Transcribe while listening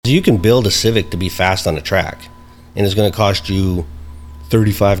you can build a Civic to be fast on a track, and it's going to cost you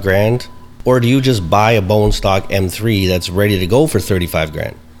 35 grand. Or do you just buy a bone stock M3 that's ready to go for 35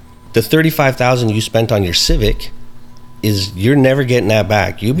 grand? The 35,000 you spent on your Civic is, you're never getting that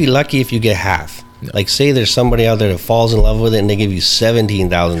back. You'll be lucky if you get half. No. Like, say there's somebody out there that falls in love with it and they give you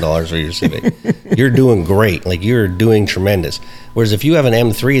 $17,000 for your Civic. You're doing great. Like, you're doing tremendous. Whereas if you have an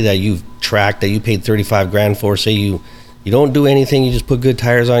M3 that you've tracked, that you paid 35 grand for, say you don't do anything, you just put good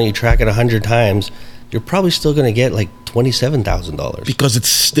tires on it, you track it 100 times, you're probably still going to get like $27,000. Because it's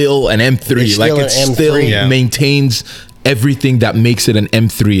still an M3. It's still maintains everything that makes it an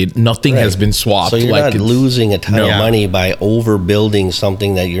M3. Nothing has been swapped. So you're not losing a ton of money by overbuilding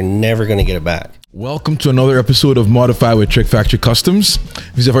something that you're never going to get it back. Welcome to another episode of Modify with Trick Factory Customs.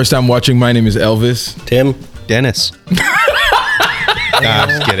 If it's the first time watching, my name is Elvis. Tim. Dennis. I'm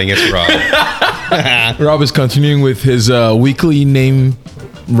just kidding. It's Rob. Rob is continuing with his weekly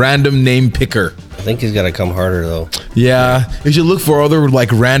random name picker. I think he's got to come harder, though. Yeah. You should look for other, like,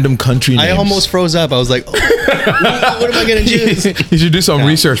 random country names. I almost froze up. I was like, oh, what am I going to choose? You should do some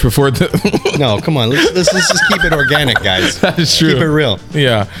research before No, come on. Let's just keep it organic, guys. That is true. Keep it real.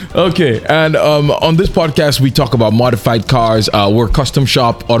 Yeah. Okay. And on this podcast, we talk about modified cars. We're a custom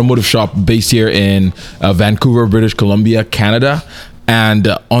shop, automotive shop based here in Vancouver, British Columbia, Canada. And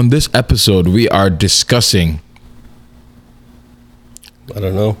on this episode, we are discussing... I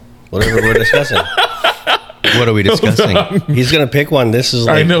don't know. Whatever we're discussing. What are we discussing? He's going to pick one. This is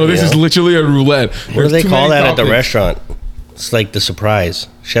like... I know. This is literally a roulette. What do they call that at the restaurant? It's like the surprise.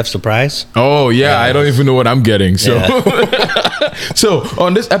 Chef surprise? Oh, yeah. I don't even know what I'm getting. So, so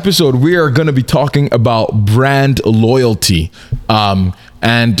on this episode, we are going to be talking about brand loyalty.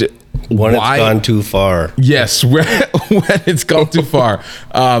 And... When it's gone too far. Yes, when it's gone too far.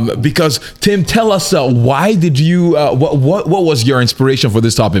 Because Tim, tell us why did you? What was your inspiration for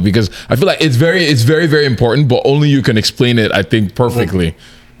this topic? Because I feel like it's very, very important, but only you can explain it. I think perfectly.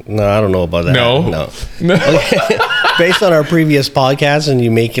 No, I don't know about that. No. Okay. Based on our previous podcast, and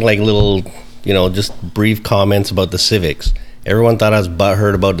you making like little, just brief comments about the Civics. Everyone thought I was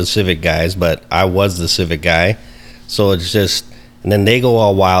butthurt about the Civic guys, but I was the Civic guy. So it's just. And then they go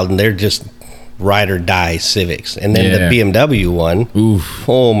all wild, and they're just ride or die Civics. And then the BMW one,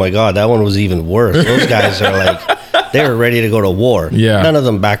 oh my God, that one was even worse. Those guys are like, they were ready to go to war. Yeah. None of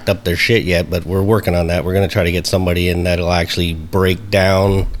them backed up their shit yet, but we're working on that. We're going to try to get somebody in that'll actually break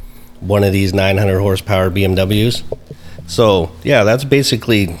down one of these 900 horsepower BMWs. So, yeah, that's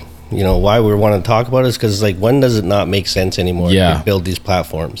basically, why we want to talk about it, is because, like, when does it not make sense anymore to build these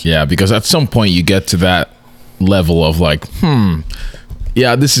platforms? Yeah, because at some point you get to that level of like,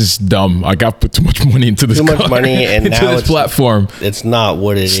 this is dumb. I got put too much money into this. Too much money, and into now this platform. It's not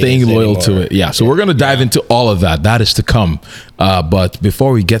what it is. Staying loyal to it. Yeah. So we're gonna dive into all of that. That is to come. But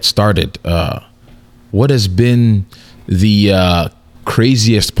before we get started, what has been the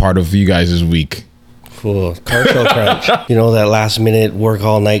craziest part of you guys' week? Cool. Car show crunch. That last minute work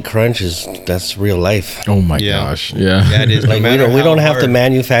all night crunch that's real life. Oh my gosh. Yeah. That is like we don't have to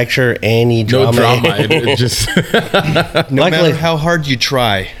manufacture any drama. No drama. It just no matter how hard you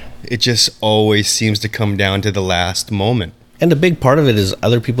try, it just always seems to come down to the last moment. And the big part of it is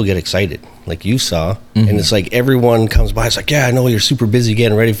other people get excited, like you saw. And it's like everyone comes by. It's like, yeah, I know you're super busy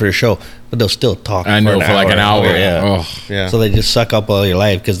getting ready for a show, but they'll still talk. I know for like an hour. Yeah. Oh. Yeah. So they just suck up all your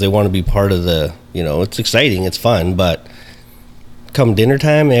life because they want to be part of the. It's exciting, it's fun, but come dinner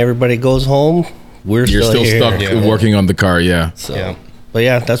time, everybody goes home. You're still stuck working on the car. Yeah. So, but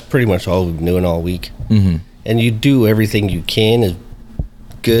yeah, that's pretty much all we've been doing all week. And you do everything you can as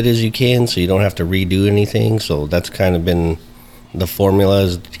good as you can, so you don't have to redo anything. So that's kind of been the formula,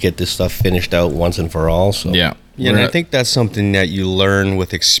 is to get this stuff finished out once and for all. So yeah, and I think that's something that you learn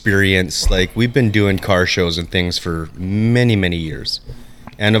with experience. Like, we've been doing car shows and things for many, many years,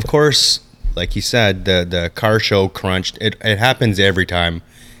 and of course, like you said, the car show crunch, it happens every time.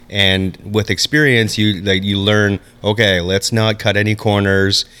 And with experience, you learn, okay, let's not cut any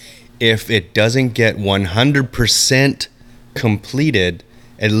corners. If it doesn't get 100% completed,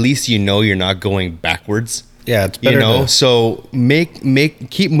 at least you're not going backwards. Yeah, it's better. So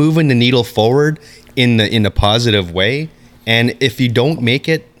keep moving the needle forward in the positive way. And if you don't make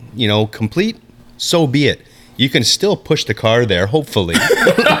it, complete, so be it. You can still push the car there, hopefully.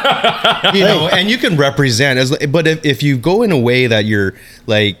 And you can represent. But if you go in a way that you're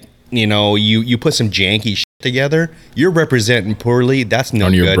like, you put some janky shit together, you're representing poorly. That's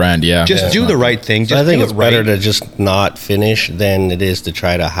not good. On your brand, yeah. Just do the right thing. I think it's better to just not finish than it is to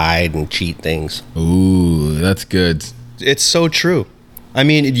try to hide and cheat things. Ooh, that's good. It's so true. I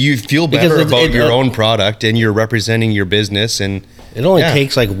mean, you feel Because better it- about it- your own product, and you're representing your business, and It only Yeah.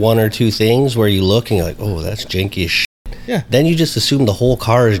 takes like one or two things where you look and you're like, oh, that's janky as shit. yeah, Then you just assume the whole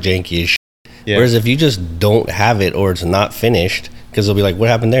car is janky as shit. yeah. Whereas if you just don't have it or it's not finished, because they'll be like, what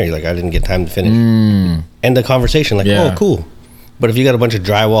happened there? You're like, I didn't get time to finish. End the conversation. Like, Yeah. oh, cool. But if you got a bunch of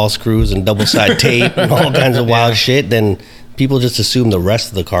drywall screws and double side tape and all kinds of wild shit, then people just assume the rest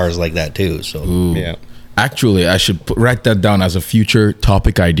of the car is like that too. So yeah. Actually, I should write that down as a future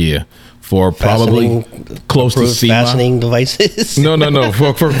topic idea for probably close to approved SEMA. fastening devices. No.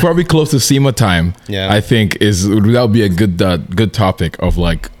 For probably close to SEMA time. Yeah. I think that would be a good topic of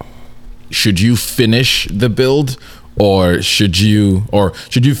like, should you finish the build, or should you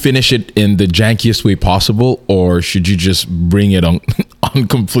finish it in the jankiest way possible, or should you just bring it on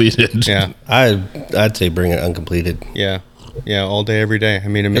uncompleted? Yeah, I'd say bring it uncompleted. yeah, yeah. All day, every day. I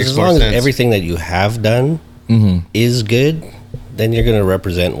mean, it makes As more long as sense. everything that you have done is good, then you're going to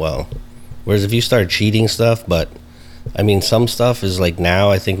represent well. Whereas if you start cheating stuff, but I mean, some stuff is like now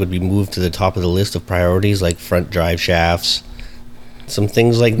I think would be moved to the top of the list of priorities, like front drive shafts, some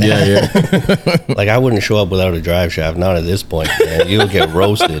things like that. Yeah. Like I wouldn't show up without a drive shaft, not at this point. Man. You'll get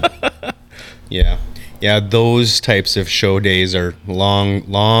roasted. Yeah, yeah. Those types of show days are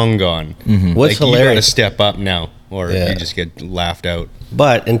long gone. What's You got to hilarious, step up now, or Yeah. you just get laughed out.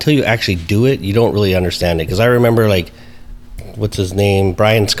 but until you actually do it, you don't really understand it. Because I remember like, what's his name,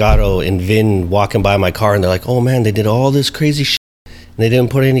 Brian Scotto and Vin walking by my car, and they're like, "Oh man, they did all this crazy shit, and they didn't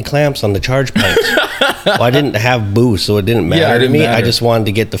put any clamps on the charge pipes." Well, I didn't have boost, so it didn't matter it to didn't me. I matter. just wanted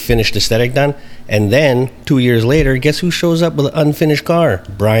to get the finished aesthetic done. And then 2 years later, guess who shows up with an unfinished car?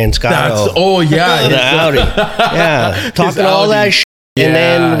 Brian Scotto. Yeah. The Audi. Yeah, talking all Audi. that shit. And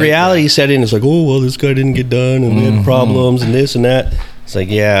then Yeah. reality set in. It's like, oh, well, this guy didn't get done, and we had problems, and this and that. It's like,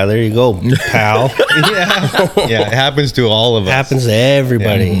 yeah, there you go, pal. Yeah, yeah. It happens to all of us. Happens to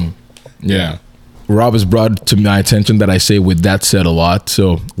everybody. Yeah. Rob has brought to my attention that I say "with that said" a lot.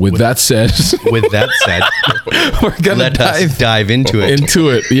 So with that said, With that said, we're gonna let us dive into it. into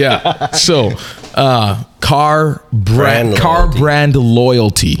it. Yeah. So, car Brand brand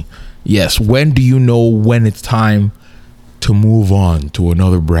loyalty. Yes. When do you know when it's time to move on to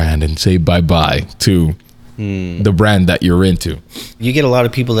another brand and say bye bye to the brand that you're into? You get a lot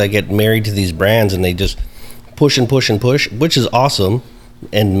of people that get married to these brands, and they just push and push and push, which is awesome,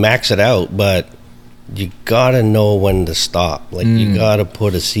 and max it out. But you gotta know when to stop. Like you gotta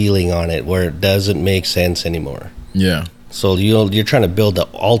put a ceiling on it where it doesn't make sense anymore. Yeah. So you're trying to build the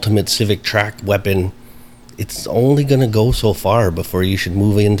ultimate Civic track weapon. It's only gonna go so far before you should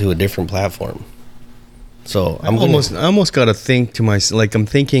move into a different platform. So I almost got to think to myself, like I'm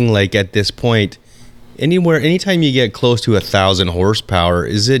thinking, like at this point, anytime you get close to 1,000 horsepower,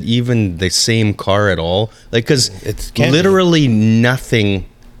 is it even the same car at all? Like, because It can't be. literally nothing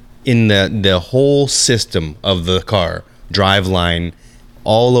in the whole system of the car, driveline,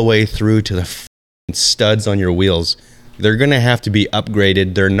 all the way through to the studs on your wheels, they're gonna have to be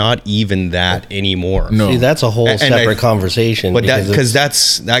upgraded. They're not even that anymore. No. See, that's a whole And separate conversation. But that because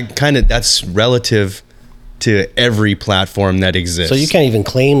because that's relative to every platform that exists. so you can't even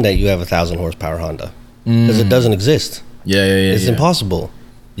claim that you have 1,000 horsepower Honda because it doesn't exist. Yeah. It's impossible.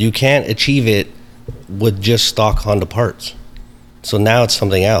 You can't achieve it with just stock Honda parts. So now it's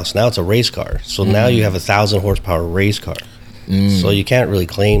something else. Now it's a race car. So now you have 1,000 horsepower race car. So you can't really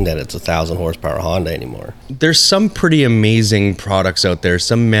claim that it's 1,000 horsepower Honda anymore. There's some pretty amazing products out there,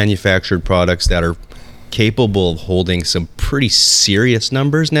 some manufactured products that are capable of holding some pretty serious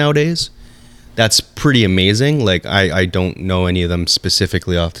numbers nowadays. That's pretty amazing. Like I don't know any of them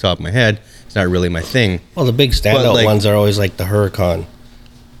specifically off the top of my head. It's not really my thing. Well, the big standout like- ones are always like the Huracan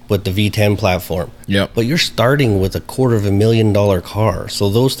with the V10 platform. Yep. But you're starting with a $250,000 car. So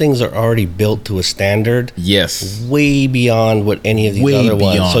those things are already built to a standard Yes. way beyond what any of these Way other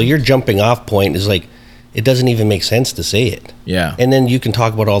ones. beyond. So your jumping off point is like, it doesn't even make sense to say it. Yeah. And then you can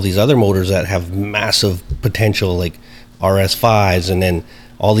talk about all these other motors that have massive potential, like RS5s and then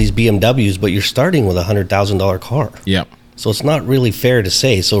all these BMWs, but you're starting with a $100,000 car. Yep. So it's not really fair to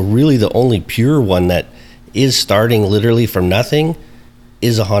say. So really the only pure one that is starting literally from nothing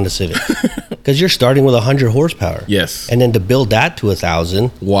is a Honda Civic. Because you're starting with 100 horsepower. Yes. And then to build that to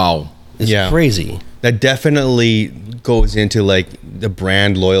 1,000 Wow. is Yeah. crazy. That definitely goes into like the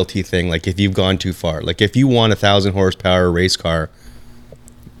brand loyalty thing. Like if you've gone too far, like if you want 1,000 horsepower race car,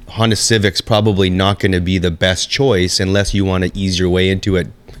 Honda Civic's probably not going to be the best choice unless you want to ease your way into it,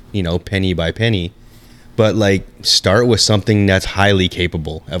 penny by penny. But like start with something that's highly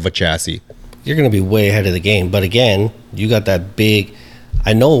capable of a chassis. You're going to be way ahead of the game. But again, you got that big...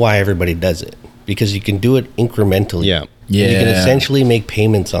 I know why everybody does it. Because you can do it incrementally. Yeah. Yeah. And you can essentially make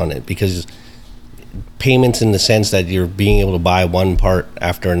payments on it, because payments in the sense that you're being able to buy one part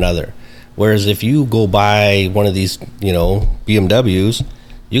after another. Whereas if you go buy one of these, BMWs,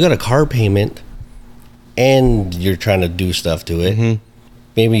 you got a car payment and you're trying to do stuff to it. Mm-hmm.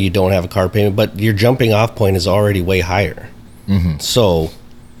 Maybe you don't have a car payment, but your jumping off point is already way higher. Mm-hmm. So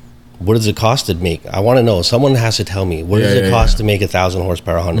what does it cost to make? I want to know. Someone has to tell me. What does it cost to make a 1,000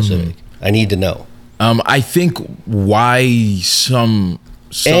 horsepower Honda Civic? I need to know. I think why some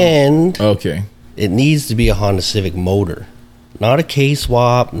And okay. it needs to be a Honda Civic motor, not a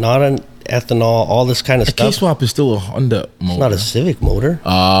K-swap, not an ethanol, all this kind of A stuff. K-swap is still a Honda motor. It's not a Civic motor.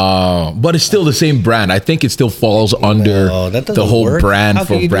 But it's still the same brand. I think it still falls under that doesn't the whole work. brand How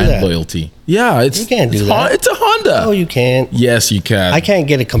can for you do brand that? loyalty. Yeah, You can't do it's that. It's a Honda. No, you can't. Yes, you can. I can't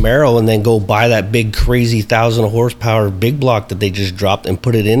get a Camaro and then go buy that big crazy 1,000 horsepower big block that they just dropped and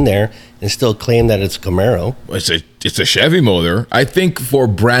put it in there and still claim that it's a Camaro. It's a Chevy motor. I think for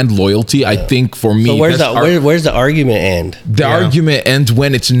brand loyalty, I think for me, So where's that's where's the argument end? the argument ends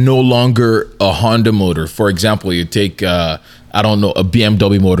when it's no longer a Honda motor. For example, you take a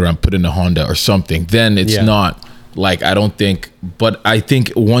BMW motor and put in a Honda or something. Then it's not like, I don't think. But I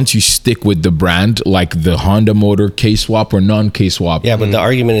think once you stick with the brand, like the Honda motor, K-swap or non-K-swap. Yeah, but the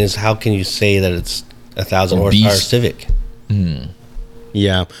argument is, how can you say that it's a 1,000 A horsepower beast. Civic?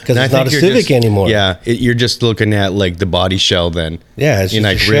 Yeah, 'Cause And I it's not think a you're Civic anymore. Yeah, you're just looking at like the body shell then. Yeah, it's You're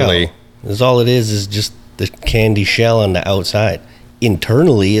just like, a shell. really? That's all it is just the candy shell on the outside.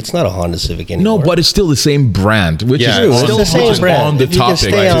 Internally, it's not a Honda Civic anymore. No, but it's still the same brand, which Yeah, is it's still the same which is brand. on the If you can topic.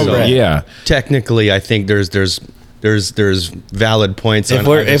 stay on so, brand. yeah. Technically, I think there's valid points. If on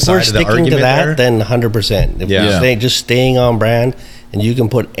we're either if side we're of the sticking to argument that, there. then 100%. If Yeah. we're just staying on brand, and you can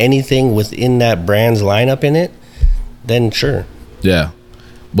put anything within that brand's lineup in it, then sure. Yeah.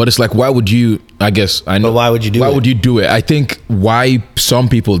 But it's like, why would you, I guess, I know. But why would you do Why it? would you do it? I think why some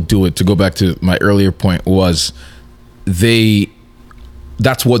people do it, to go back to my earlier point, was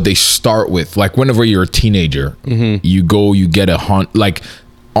that's what they start with. Like, whenever you're a teenager, you get a Honda. Like,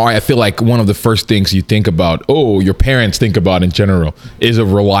 I feel like one of the first things you think about, your parents think about in general, is a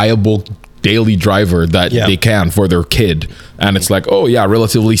reliable daily driver that they can for their kid. And it's like,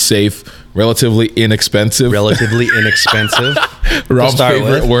 relatively safe, relatively inexpensive. relatively inexpensive. Rob's start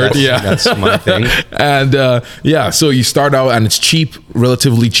favorite with. word. That's my thing. And so you start out, and it's cheap,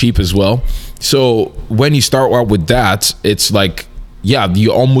 relatively cheap as well. So when you start out with that, it's like,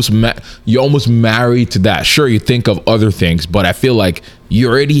 you almost marry to that. Sure, you think of other things, but I feel like you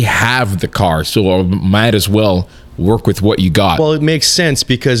already have the car, so might as well work with what you got. Well, it makes sense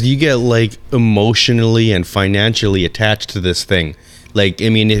because you get like emotionally and financially attached to this thing. Like, I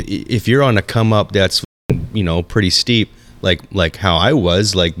mean, if you're on a come up that's, pretty steep, like how I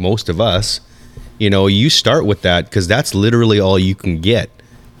was, like most of us, you start with that because that's literally all you can get,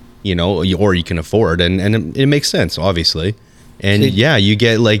 or you can afford, and it makes sense, obviously. And you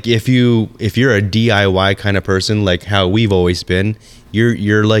get like, if you're a DIY kind of person, like how we've always been,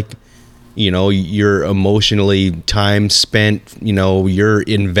 you're like, you're emotionally time spent, you're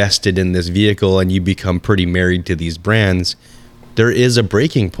invested in this vehicle, and you become pretty married to these brands. There is a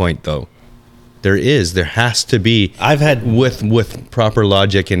breaking point, though. There has to be. I've had with proper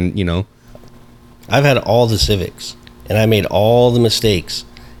logic, and I've had all the Civics, and I made all the mistakes.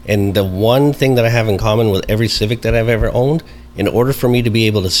 And the one thing that I have in common with every Civic that I've ever owned, in order for me to be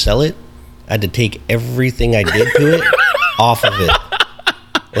able to sell it, I had to take everything I did to it off of it.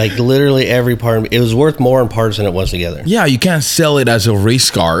 Like, literally every part. It was worth more in parts than it was together. Yeah, you can't sell it as a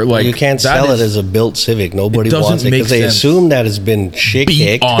race car. Like, You can't that sell it is as a built Civic. Nobody It doesn't wants it make because they sense. assume that it's been shit beat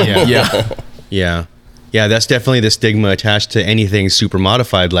kicked. on. Yeah. yeah, that's definitely the stigma attached to anything super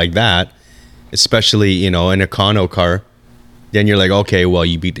modified like that, especially an Econo car. Then you're like, okay, well,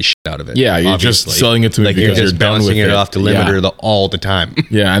 you beat the shit out of it. Yeah, you're just obviously. selling it to me like because you're just you're done bouncing with it it. off the Yeah. limiter all the time.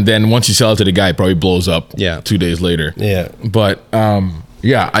 Yeah, and then once you sell it to the guy, it probably blows up. Yeah. 2 days later. Yeah. But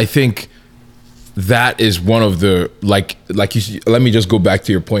I think that is one of the like you. Let me just go back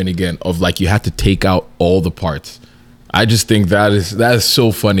to your point again of like, you have to take out all the parts. I just think that is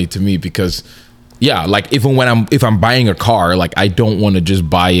so funny to me because, like, even if I'm buying a car, like, I don't want to just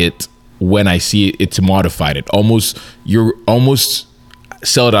buy it when I see it's modified. You're almost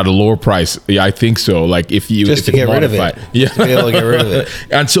sell it at a lower price. Yeah, I think so. Like, if Just if to it's get rid of it. modified. Yeah. Just to be able to get rid of it.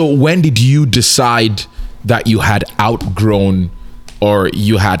 And so when did you decide that you had outgrown or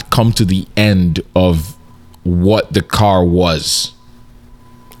you had come to the end of what the car was?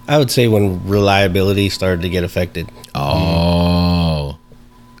 I would say when reliability started to get affected. Oh.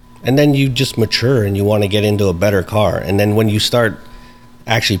 And then you just mature and you want to get into a better car. And then when you start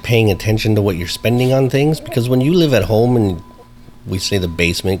actually paying attention to what you're spending on things. Because when you live at home, and we say the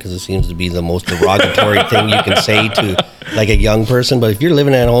basement because it seems to be the most derogatory thing you can say to like a young person, but if you're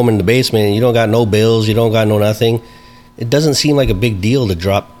living at home in the basement and you don't got no bills, you don't got no nothing, it doesn't seem like a big deal to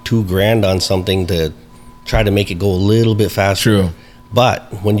drop $2,000 on something to try to make it go a little bit faster. True.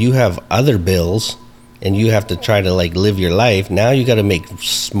 But when you have other bills and you have to try to like live your life, now you got to make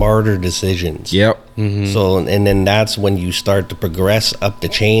smarter decisions. Yep. So, and then that's when you start to progress up the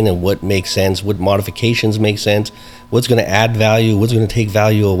chain and what makes sense, what modifications make sense, what's going to add value, what's going to take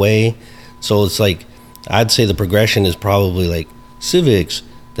value away. So it's like, I'd say the progression is probably like Civics,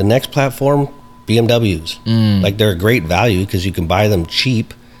 the next platform, BMWs. Like they're a great value because you can buy them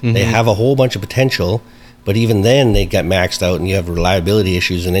cheap. They have a whole bunch of potential, but even then they get maxed out and you have reliability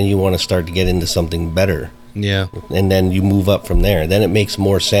issues, and then you want to start to get into something better. Yeah. And then you move up from there. Then it makes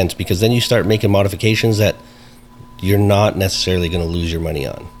more sense because then you start making modifications that you're not necessarily going to lose your money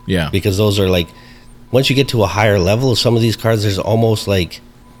on. Yeah. Because those are like, once you get to a higher level of some of these cars, there's almost like,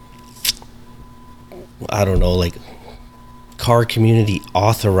 I don't know, like car community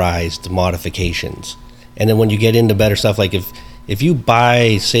authorized modifications. And then when you get into better stuff, like if you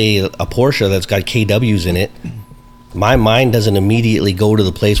buy, say, a Porsche that's got KWs in it, my mind doesn't immediately go to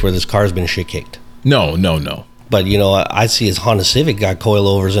the place where this car's been shit kicked. No. But, you know, I see his Honda Civic got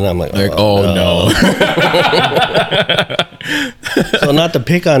coilovers, and I'm like, no. So not to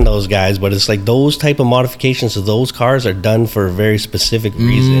pick on those guys, but it's like those type of modifications to those cars are done for a very specific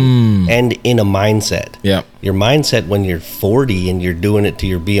reason and in a mindset. Yeah. Your mindset when you're 40 and you're doing it to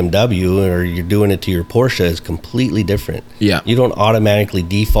your BMW or you're doing it to your Porsche is completely different. Yeah. You don't automatically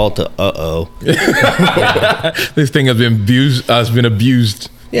default to This thing has been abused.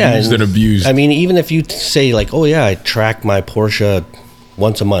 Yeah, Used and abused. I mean, even if you say like, oh yeah, I track my Porsche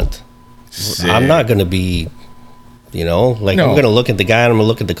once a month, I'm not going to be, you know, like No. I'm going to look at the guy and I'm going to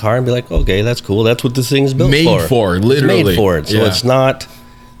look at the car and be like, okay, that's cool. That's what this thing's built Made for. for, It's literally. made for it. So Yeah. it's not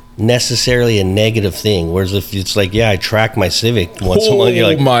necessarily a negative thing. Whereas if it's like, yeah, I track my Civic once a month, you're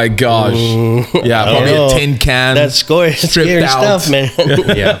like, my gosh. Yeah, I don't probably know. a tin can. That's scary stripped out. stuff, man.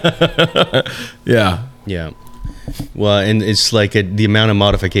 Yeah. Yeah. Yeah. Well, and it's like the amount of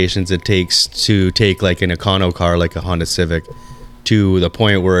modifications it takes to take like an econo car like a Honda Civic to the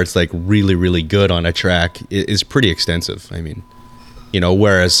point where it's like really, really good on a track is pretty extensive. I mean, you know,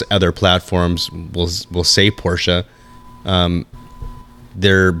 whereas other platforms will say Porsche,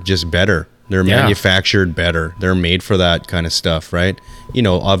 they're just better. They're Yeah. manufactured better. They're made for that kind of stuff, right? You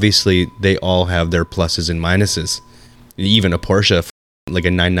know, obviously they all have their pluses and minuses. Even a Porsche, like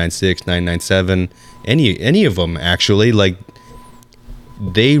a 996, 997, any of them actually, like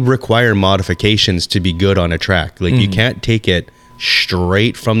they require modifications to be good on a track. Like you can't take it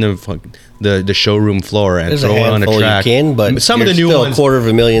straight from the showroom floor and There's a throw it on a handful track. you can, but some of the you're new still ones,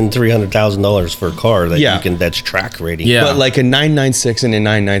 $250,000, $300,000 for a car that Yeah. you can, that's track ready. Yeah. but like a 996 and a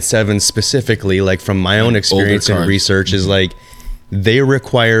 997 specifically, like from my own experience and cars. research, is like they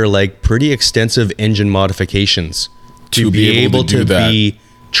require like pretty extensive engine modifications to be able do to that. be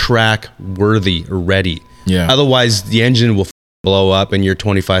track worthy or ready. Yeah. Otherwise, the engine will blow up and you're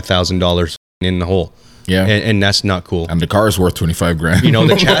 $25,000 in the hole. Yeah. And that's not cool. And the car is worth 25 grand. You know,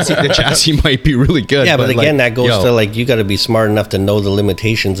 the chassis might be really good. Yeah, but again, like, that goes yo, to like you got to be smart enough to know the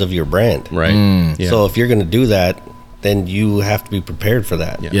limitations of your brand. right. Yeah. So if you're going to do that, then you have to be prepared for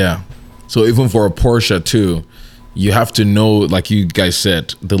that. Yeah. So even for a Porsche too, you have to know, like you guys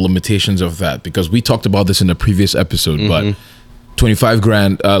said, the limitations of that, because we talked about this in the previous episode, but 25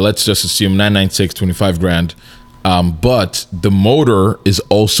 grand, let's just assume 996, 25 grand. But the motor is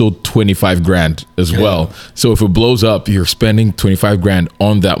also 25 grand as well. So if it blows up, you're spending 25 grand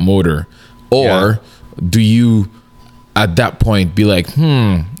on that motor. Or do you at that point be like,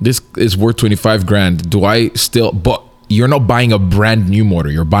 this is worth 25 grand. Do I still, but you're not buying a brand new motor.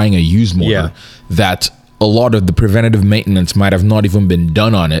 You're buying a used motor that a lot of the preventative maintenance might have not even been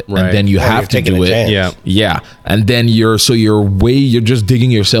done on it. Right. And then you Or have you're to taking do a it. chance. Yeah. Yeah. And then you're just digging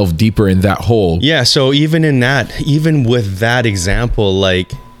yourself deeper in that hole. Yeah, so even with that example,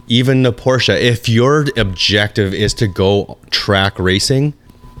 like even the Porsche, if your objective is to go track racing,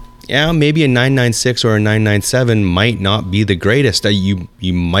 yeah, maybe a 996 or a 997 might not be the greatest. You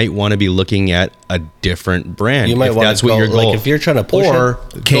might want to be looking at a different brand. You might if want that's to go, what your goal. like if you're trying to push or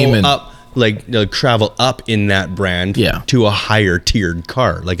it, Cayman. go up, like travel up in that brand Yeah. to a higher tiered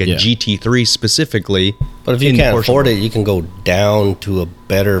car, like a Yeah. GT3 specifically. but if you in can't Porsche afford world. it, you can go down to a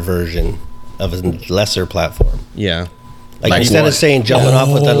better version of a lesser platform. Yeah. Like, Like instead what? of saying jumping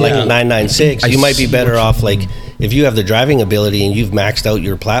off with a, like a 996, you might be better off like if you have the driving ability and you've maxed out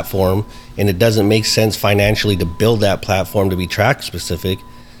your platform and it doesn't make sense financially to build that platform to be track specific,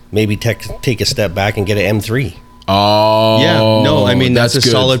 maybe take a step back and get an M3. Oh, Yeah, no, I mean that's a good.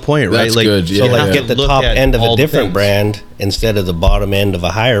 solid point, right? That's Like, good. so So Yeah, like yeah. get the Look top at end of all a the different things. brand instead of the bottom end of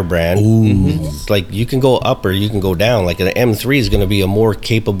a higher brand. It's like you can go up or you can go down. Like an M3 is going to be a more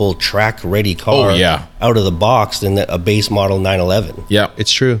capable track ready car Oh, yeah. out of the box than a base model 911. Yeah,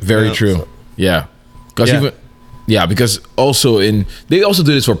 It's true. Very Yeah. true. Yeah, because Yeah. because also they also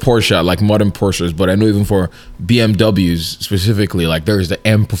do this for Porsche, like modern Porsches, but I know even for BMWs specifically, like there's the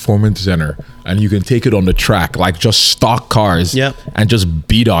M Performance Center, and you can take it on the track, like just stock cars, Yep. and just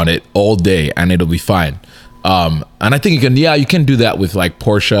beat on it all day, and it'll be fine. And I think you can do that with like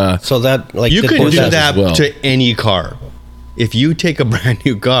Porsche. So that like You the can Porsche- do as that well. to any car. If you take a brand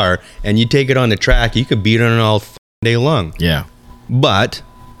new car and you take it on the track, you could beat on it all day long. Yeah, But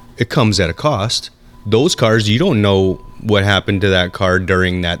it comes at a cost. Those cars, you don't know what happened to that car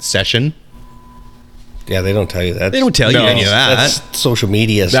during that session. Yeah, they don't tell you that. They don't tell you No. any of that. That's social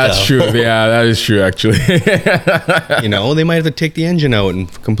media that's stuff. true. Yeah, that is true. Actually, You know, they might have to take the engine out and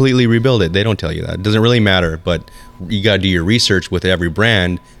completely rebuild it. They don't tell you that. It doesn't really matter, but you got to do your research with every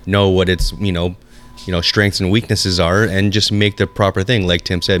brand, know what its, strengths and weaknesses are, and just make the proper thing. Like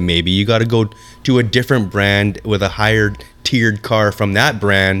Tim said, maybe you got to go to a different brand with a higher tiered car from that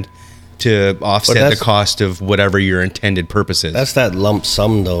brand to offset the that's- cost of whatever your intended purpose is. That's that lump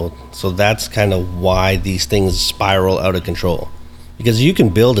sum though. So that's kind of why these things spiral out of control. Because you can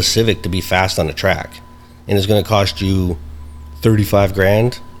build a Civic to be fast on a track and it's going to cost you 35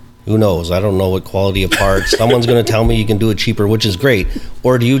 grand. Who knows? I don't know what quality of parts. Someone's going to tell me you can do it cheaper, which is great.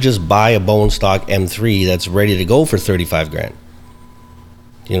 Or do you just buy a bone stock M3 that's ready to go for 35 grand?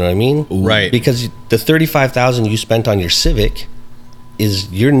 You know what I mean? Right. Because the 35,000 you spent on your Civic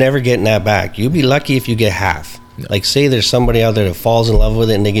is you're never getting that back. You'll be lucky if you get half. Like say there's somebody out there that falls in love with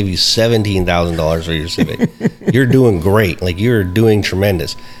it and they give you $17,000 for your Civic. You're doing great. Like you're doing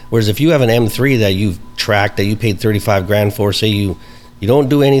tremendous. Whereas if you have an M3 that you've tracked that you paid 35 grand for, say you don't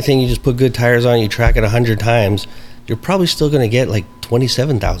do anything, you just put good tires on, you track it 100 times, you're probably still going to get like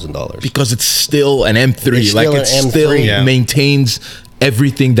 $27,000. because it's still an M3. It's like still it an M3. still Yeah. maintains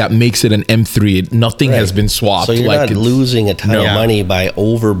everything that makes it an M3. Nothing has Right. been swapped. So you're like not it's- losing a ton No. of money by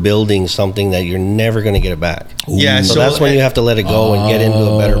overbuilding something that you're never going to get it back. Yeah, So, so- that's when you have to let it go and get into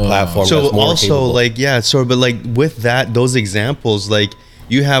a better platform. So that's more also capable. but like with that, those examples, like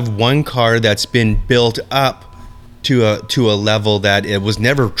you have one car that's been built up to a level that it was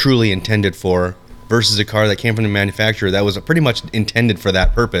never truly intended for, versus a car that came from the manufacturer that was pretty much intended for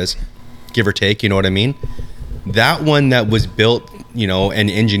that purpose, give or take. You know what I mean? That one that was built, and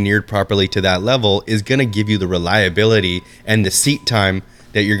engineered properly to that level is going to give you the reliability and the seat time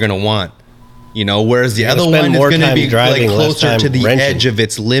that you're going to want. Whereas the You're other gonna spend one is more going to time be driving, like less closer time to the wrenching. edge of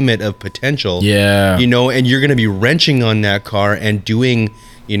its limit of potential. Yeah. And you're going to be wrenching on that car and doing,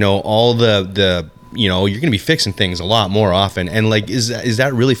 all the you're going to be fixing things a lot more often. And like, is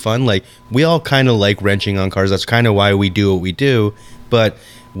that really fun? Like, we all kind of like wrenching on cars. That's kind of why we do what we do. But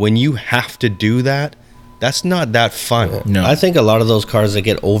when you have to do that, that's not that fun. No. I think a lot of those cars that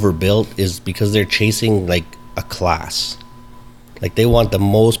get overbuilt is because they're chasing like a class. Like they want the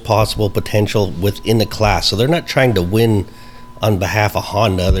most possible potential within the class. So they're not trying to win on behalf of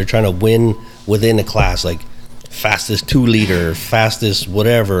Honda. They're trying to win within a class, like fastest 2-liter, fastest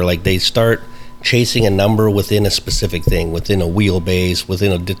whatever. Like they start chasing a number within a specific thing, within a wheelbase,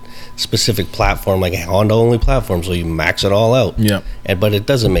 within a specific platform, like a Honda only platform. So you max it all out. Yeah. But it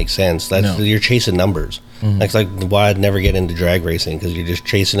doesn't make sense. That's No. you're chasing numbers. That's like why I'd never get into drag racing, because you're just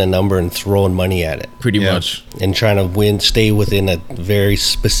chasing a number and throwing money at it Pretty Yeah. much. and trying to stay within a very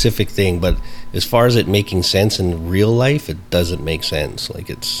specific thing. But as far as it making sense in real life, it doesn't make sense.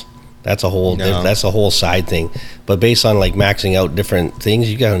 Like that's a whole No. that's a whole side thing. But based on like maxing out different things,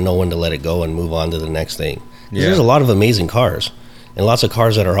 you got to know when to let it go and move on to the next thing. 'Cause Yeah. There's a lot of amazing cars and lots of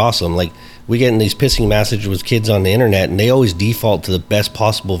cars that are awesome. Like we get in these pissing messages with kids on the internet, and they always default to the best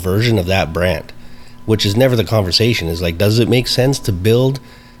possible version of that brand, which is never the conversation. Is like, does it make sense to build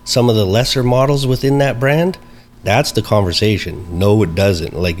some of the lesser models within that brand? That's the conversation. No, it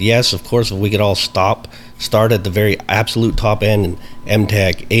doesn't. Like, yes, of course, if we could all start at the very absolute top end, and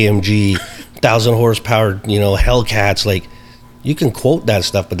M-Tech, AMG, 1,000 horsepower, Hellcats, like, you can quote that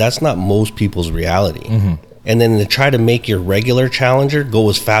stuff, but that's not most people's reality. And then to try to make your regular Challenger go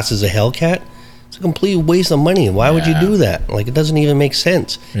as fast as a Hellcat, it's a complete waste of money. Why would you Yeah. do that? Like, it doesn't even make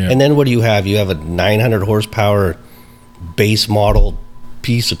sense. Yeah. And then what do you have? You have a 900 horsepower base model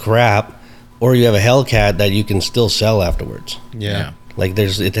piece of crap, or you have a Hellcat that you can still sell afterwards. Yeah. Like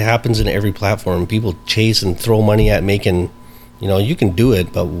it happens in every platform. People chase and throw money at making, you can do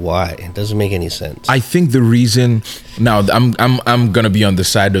it, but why? It doesn't make any sense. I think the reason now I'm gonna be on the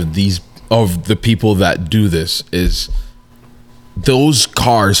side of the people that do this is those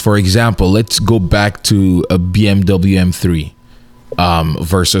cars. For example, let's go back to a BMW M3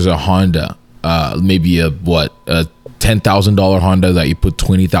 versus a Honda. Maybe a $10,000 Honda that you put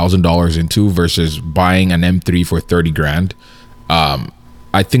 $20,000 into versus buying an M3 for 30 grand.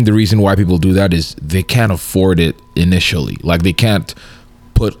 I think the reason why people do that is they can't afford it initially. Like they can't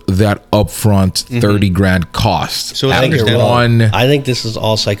put that upfront 30 grand cost. So I think you're one. wrong. I think this is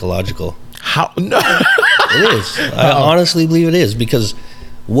all psychological. How? No. It is. I honestly believe it is, because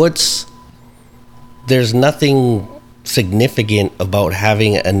there's nothing significant about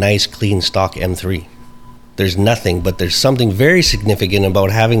having a nice clean stock M3. There's nothing, but there's something very significant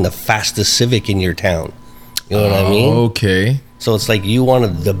about having the fastest Civic in your town. You know what I mean? Okay. So it's like you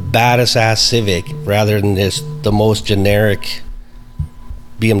wanted the baddest ass Civic rather than just the most generic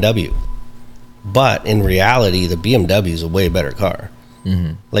BMW. But in reality, the BMW is a way better car.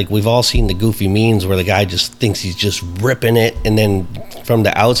 Mm-hmm. Like we've all seen the goofy memes where the guy just thinks he's just ripping it, and then from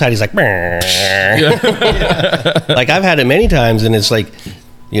the outside he's like, like I've had it many times, and it's like,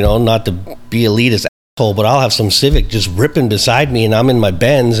 not to be elitist asshole, but I'll have some Civic just ripping beside me, and I'm in my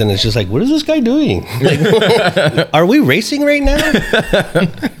Benz, and it's just like, what is this guy doing? Like, are we racing right now?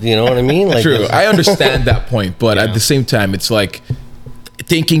 You know what I mean? Like, true. I understand that point, but at the same time, it's like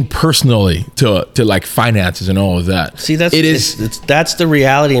thinking personally to like finances and all of that. See, that's the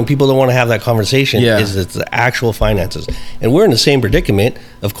reality, and people don't want to have that conversation. Yeah. Is it's the actual finances, and we're in the same predicament.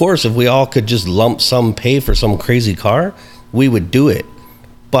 Of course, if we all could just lump sum pay for some crazy car, we would do it.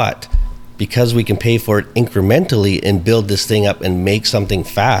 But because we can pay for it incrementally and build this thing up and make something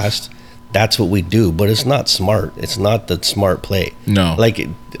fast, that's what we do. But it's not smart. It's not the smart play. No. Like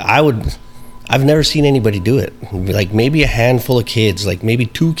I've never seen anybody do it. Like maybe a handful of kids, like maybe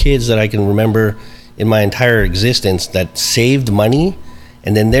 2 kids that I can remember in my entire existence that saved money,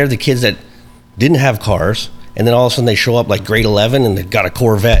 and then they're the kids that didn't have cars, and then all of a sudden they show up like grade 11 and they've got a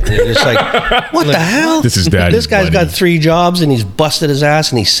Corvette, and you're just like, what the hell? This is daddy's This guy's money. got 3 jobs and he's busted his ass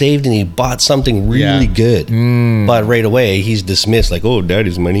and he saved and he bought something really good. But right away he's dismissed like, oh,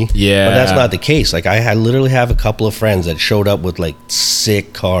 daddy's money. Yeah. But that's not the case. Like I literally have a couple of friends that showed up with like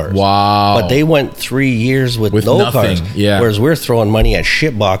sick cars. Wow. But they went 3 years with no nothing. cars. Yeah. Whereas we're throwing money at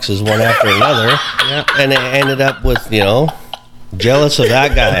shit boxes one after another. And it ended up with, jealous of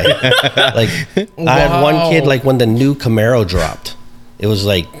that guy. Like I had one kid, like when the new Camaro dropped, it was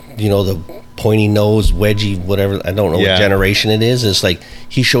like, the pointy nose, wedgie, whatever, I don't know what generation it is. It's like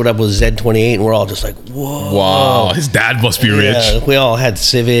he showed up with Z28 and we're all just like, whoa. Wow, his dad must be rich. Yeah, we all had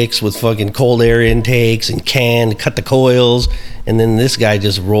Civics with fucking cold air intakes and cut the coils, and then this guy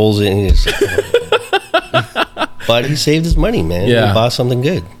just rolls in and he's but he saved his money, man. Yeah. He bought something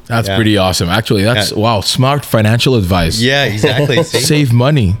good. That's pretty awesome. Actually, that's wow, smart financial advice. Yeah, exactly. Save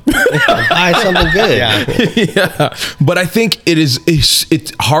money. Buy something good. Yeah. But I think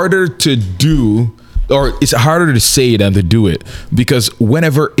it's harder to do, or it's harder to say than to do it, because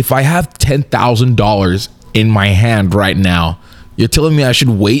if I have $10,000 in my hand right now, you're telling me I should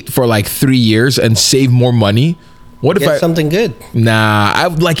wait for like 3 years and save more money? What if Get something good. Nah, I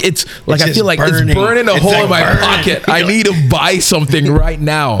feel like it's burning a hole in my pocket. I need to buy something right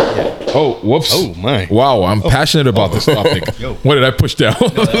now. Oh, whoops. Oh, my. Wow, I'm passionate about this topic. What did I push down?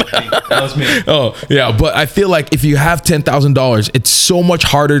 That was me. Oh, yeah, but I feel like if you have $10,000, it's so much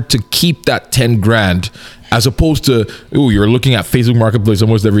harder to keep that 10 grand as opposed to, you're looking at Facebook Marketplace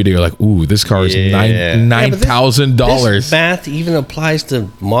almost every day. You're like, this car is $9,000. This math even applies to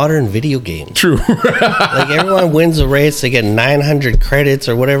modern video games. True. Like everyone wins a race, they get 900 credits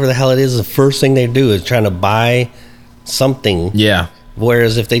or whatever the hell it is. The first thing they do is trying to buy something. Yeah.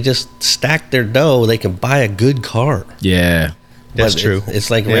 Whereas if they just stack their dough, they can buy a good car. Yeah. That's But true.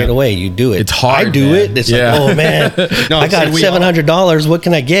 It's like right away you do it. It's hard, I do man. it. It's Yeah. like, oh man, No, I got see, we all- $700. What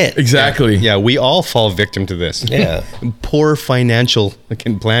can I get? Exactly. Yeah, we all fall victim to this. Yeah. Poor financial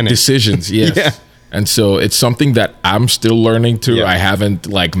planning. Decisions, yes. Yeah. And so it's something that I'm still learning to. Yeah. I haven't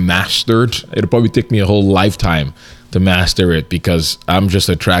like mastered. It'll probably take me a whole lifetime to master it, because I'm just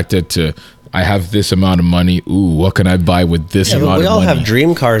attracted to, I have this amount of money. Ooh, what can I buy with this Yeah, but amount we of all money? have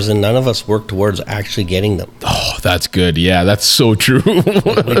dream cars and none of us work towards actually getting them. Oh, that's good. Yeah, that's so true.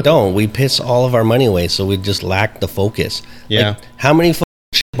 We don't. We piss all of our money away, so we just lack the focus. Yeah. Like, how many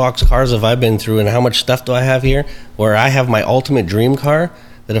box cars have I been through, and how much stuff do I have here where I have my ultimate dream car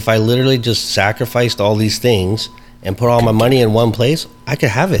that if I literally just sacrificed all these things and put all my money in one place, I could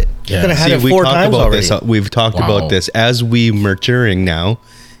have it. Yeah. I could have had it we 4 talked times about already. this. We've talked Wow. about this as we maturing now.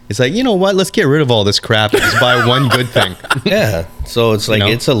 It's like, you know what? Let's get rid of all this crap and just buy one good thing. Yeah. So it's like, know?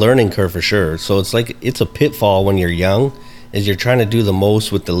 it's a learning curve for sure. So it's like, it's a pitfall when you're young, is you're trying to do the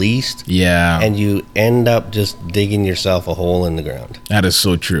most with the least. Yeah. And you end up just digging yourself a hole in the ground. That is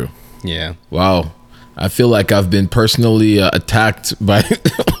so true. Yeah. Wow. I feel like I've been personally attacked by.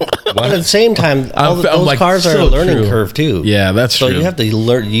 But at the same time, I'm those like, cars are so a learning true. curve too. Yeah, that's So true. you have to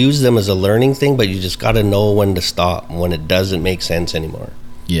use them as a learning thing, but you just got to know when to stop when it doesn't make sense anymore.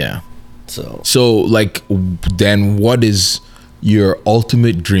 Yeah. So like, then what is your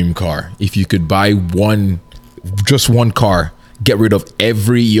ultimate dream car? If you could buy just one car, get rid of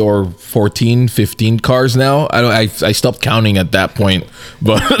your 14, 15 cars now. I stopped counting at that point.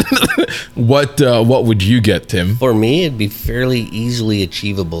 But what would you get, Tim? for me, it'd be fairly easily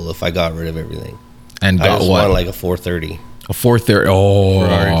achievable if I got rid of everything. And I got just what? want like a 430. A 430. Oh,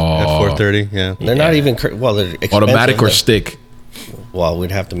 Ferrari at 430. Yeah. They're not even they're expensive. automatic or stick? Well,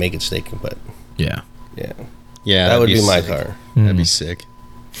 we'd have to make it stick, but Yeah. yeah, Yeah. that that'd would be my sick. car. That'd be sick.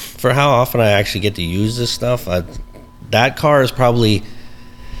 For how often I actually get to use this stuff, that car is probably.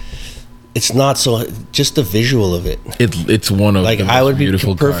 It's not so. Just the visual of it. It's one of Like the I most would be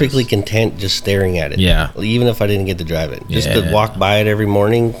beautiful perfectly cars. content just staring at it. Yeah. Even if I didn't get to drive it, just Yeah. to walk by it every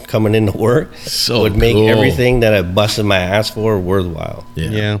morning coming into work So would make cool. everything that I busted my ass for worthwhile.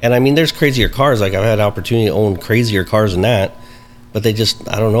 Yeah. And I mean, there's crazier cars. Like I've had opportunity to own crazier cars than that, but they just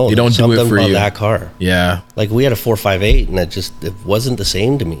I don't know. They don't there's do it something for about you. that car. Yeah. Like we had a 458, and it wasn't the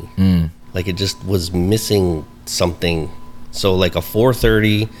same to me. Like it just was missing something. So like a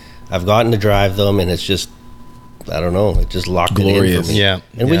 430. I've gotten to drive them, and it's just, I don't know, it just locked it in Glorious. for me. Yeah.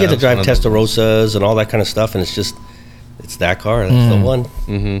 And we Yeah, get to that's drive one of those Testarosas and all that kind of stuff, and it's that car. That's the one.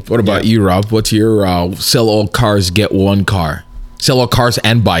 What about you, Rob? What's your sell all cars, get one car? Sell all cars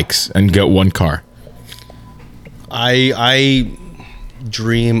and bikes and get one car. I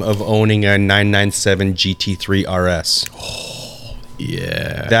dream of owning a 997 GT3 RS.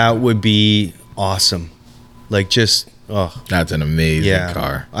 Yeah. That would be awesome. Like just That's an amazing yeah.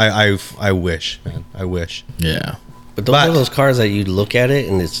 car. I wish, man. I wish. Yeah. But those are those cars that you look at it,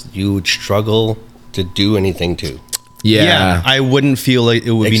 and you would struggle to do anything to. Yeah. I wouldn't feel like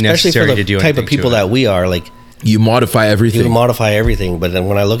it would be Especially necessary for to the do type anything of people to it. that we are. Like, You modify everything. you modify everything, but then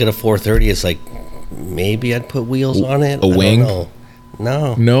when I look at a 430, it's like, maybe I'd put wheels on it. A wing? I don't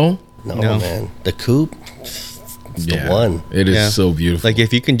know. No? No. Man. The coupe, it's the one. It is Yeah. so beautiful. Like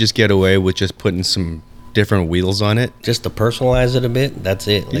if you can just get away with just putting some different wheels on it. Just to personalize it a bit, that's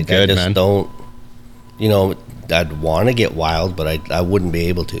it. You're Like good, I just man. don't, I'd want to get wild, but I wouldn't be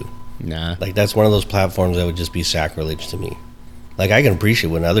able to. Nah. Like that's one of those platforms that would just be sacrilege to me. Like I can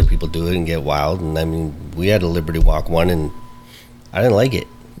appreciate when other people do it and get wild, and I mean we had a Liberty Walk one, and I didn't like it.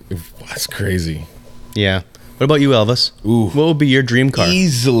 That's crazy. Yeah. What about you, Elvis? Ooh. What would be your dream car?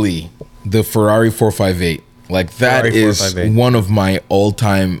 Easily the Ferrari 458. Like that Ferrari is 458. one of my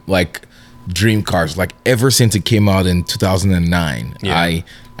all-time like dream cars. Like ever since it came out in 2009, Yeah.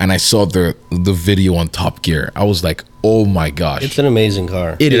 I saw the video on Top Gear. I was like, "Oh my gosh." It's an amazing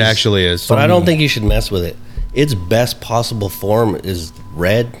car, It is. actually is. but I don't think you should mess with it. Its best possible form is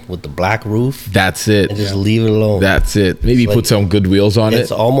red with the black roof, That's it. and just leave it alone. That's it. Maybe Like, put some good wheels on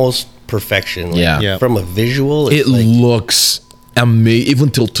it's it. almost perfection. Like, Yeah. Yeah. From a visual, it's It like, looks amazing. Even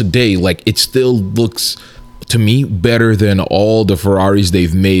till today, like it still looks to me better than all the Ferraris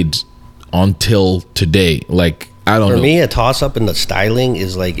they've made until today. Like I don't for know. me, a toss up in the styling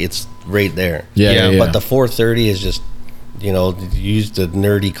is like it's right there. Yeah. But the 430 is just, use the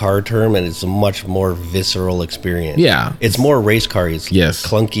nerdy car term, and it's a much more visceral experience. Yeah. It's more race car. It's Yes.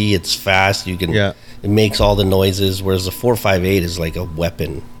 clunky. It's fast. You can. Yeah. It makes all the noises, whereas the 458 is like a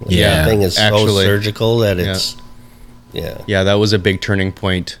weapon. Like, Yeah. that thing is so Actually. surgical that it's. Yeah. Yeah, that was a big turning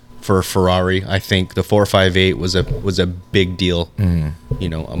point for Ferrari. I think the 458 was a big deal.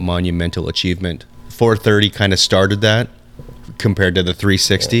 A monumental achievement. 430 kind of started that compared to the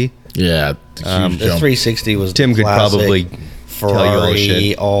 360. Yeah. the huge The jump. 360 was Tim the could classic probably tell you all the Ferrari,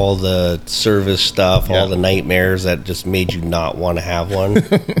 shit. all the service stuff, Yeah. all the nightmares that just made you not want to have one.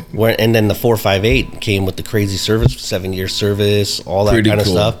 And then the 458 came with the crazy service, 7-year service, all that Pretty kind of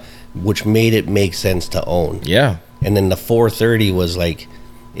cool. stuff, which made it make sense to own. Yeah. And then the 430 was like,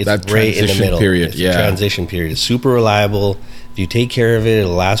 it's That right in the transition middle. period, It's yeah. a transition period. It's super reliable. If you take care of it,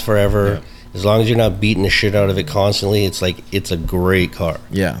 it'll last forever. As long as you're not beating the shit out of it constantly, it's like, it's a great car.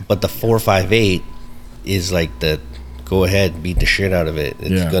 Yeah. But the 458 is like go ahead, beat the shit out of it. It's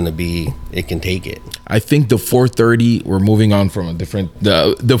Yeah. gonna be, it can take it. I think the 430. We're moving on from a different.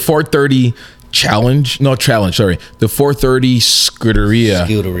 The 430 The 430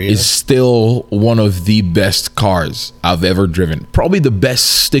 Scuderia is still one of the best cars I've ever driven. Probably the best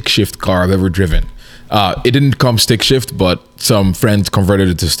stick shift car I've ever driven. It didn't come stick shift, but some friends converted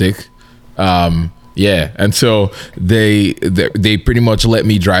it to stick. Yeah, and so they pretty much let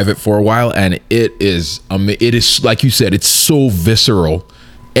me drive it for a while, and it is like you said, it's so visceral.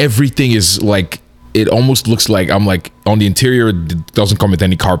 Everything is like, it almost looks like, I'm like, on the interior, it doesn't come with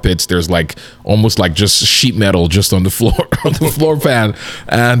any carpets. There's like almost like just sheet metal just on the floor, on the floor pan,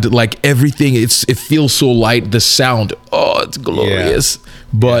 and like everything, it feels so light. The sound, oh, it's glorious. Yeah.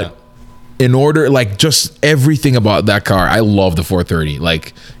 But in order, like, just everything about that car, I love the 430.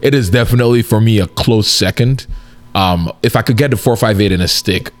 Like, it is definitely for me a close second. If I could get the 458 in a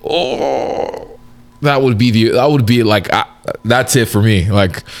stick, that would be like, that's it for me.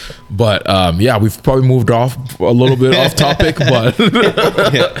 Like, but yeah, we've probably moved off a little bit off topic, but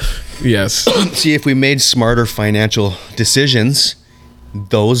yes. See, if we made smarter financial decisions,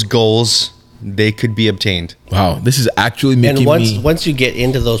 those goals, they could be obtained. Wow, this is actually making once you get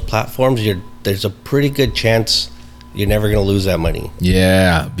into those platforms, there's a pretty good chance you're never going to lose that money.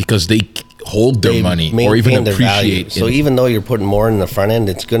 Yeah, because they hold their money or even appreciate it. So even though you're putting more in the front end,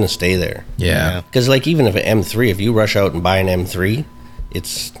 it's going to stay there. Yeah. Because like even if an M3, if you rush out and buy an M3,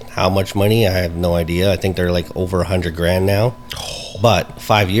 it's how much money? I have no idea. I think they're like over $100,000 now. But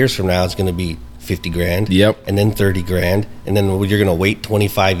 5 years from now, it's going to be 50 grand. Yep. And then 30 grand. And then you're going to wait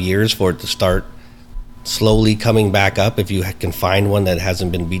 25 years for it to start slowly coming back up if you can find one that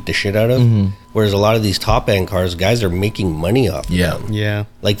hasn't been beat the shit out of. Mm-hmm. Whereas a lot of these top end cars, guys are making money off of them. Yeah.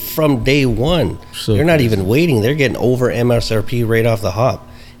 Like from day one. So they're not even waiting. They're getting over MSRP right off the hop.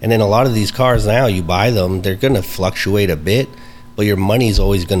 And then a lot of these cars now, you buy them, they're going to fluctuate a bit, but your money's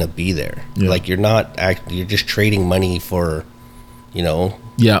always going to be there. Yeah. Like you're just trading money for,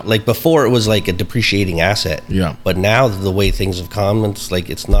 yeah. Like before it was like a depreciating asset. Yeah. But now the way things have come, it's like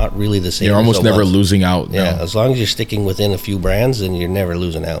it's not really the same. You're almost never losing out. Yeah. As long as you're sticking within a few brands, then you're never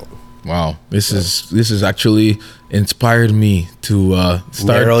losing out. Wow. This is actually inspired me to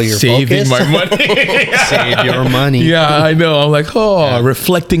start saving my money. Save your money. Yeah, I know. I'm like,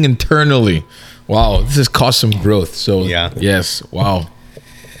 reflecting internally. Wow, this has caused some growth. So yes, wow.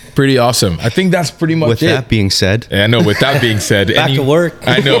 Pretty awesome. I think that's pretty much it. With that being said. Yeah, I know. With that being said. Back to work.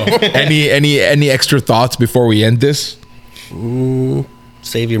 I know. Any extra thoughts before we end this?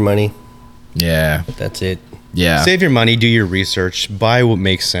 Save your money. Yeah. That's it. Yeah. Save your money, do your research, buy what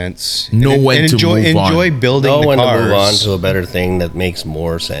makes sense. Know when to move on. Enjoy building the cars. Know when to move on to a better thing that makes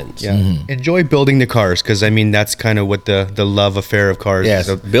more sense. Yeah. Mm-hmm. Enjoy building the cars, because I mean that's kind of what the love affair of cars is.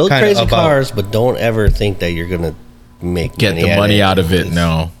 Yes. Build crazy cars, but don't ever think that you're gonna get the money out of it.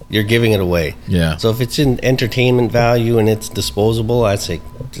 No. You're giving it away. Yeah. So if it's in entertainment value and it's disposable, I'd say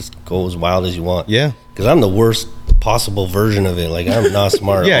just go as wild as you want. Yeah. Because I'm the worst possible version of it. Like I'm not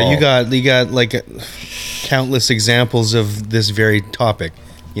smart. Yeah, at all. you got like countless examples of this very topic.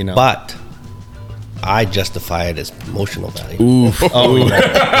 But I justify it as emotional value. Oof. These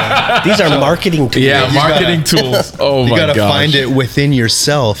are marketing tools. Yeah, marketing tools. Oh my gosh. You gotta find it within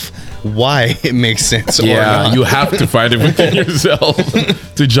yourself why it makes sense. Yeah, or not. you have to find it within yourself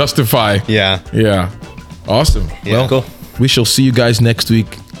to justify. Yeah. Yeah. Awesome. Yeah. Well, we shall see you guys next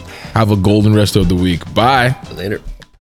week. Have a golden rest of the week. Bye. Later.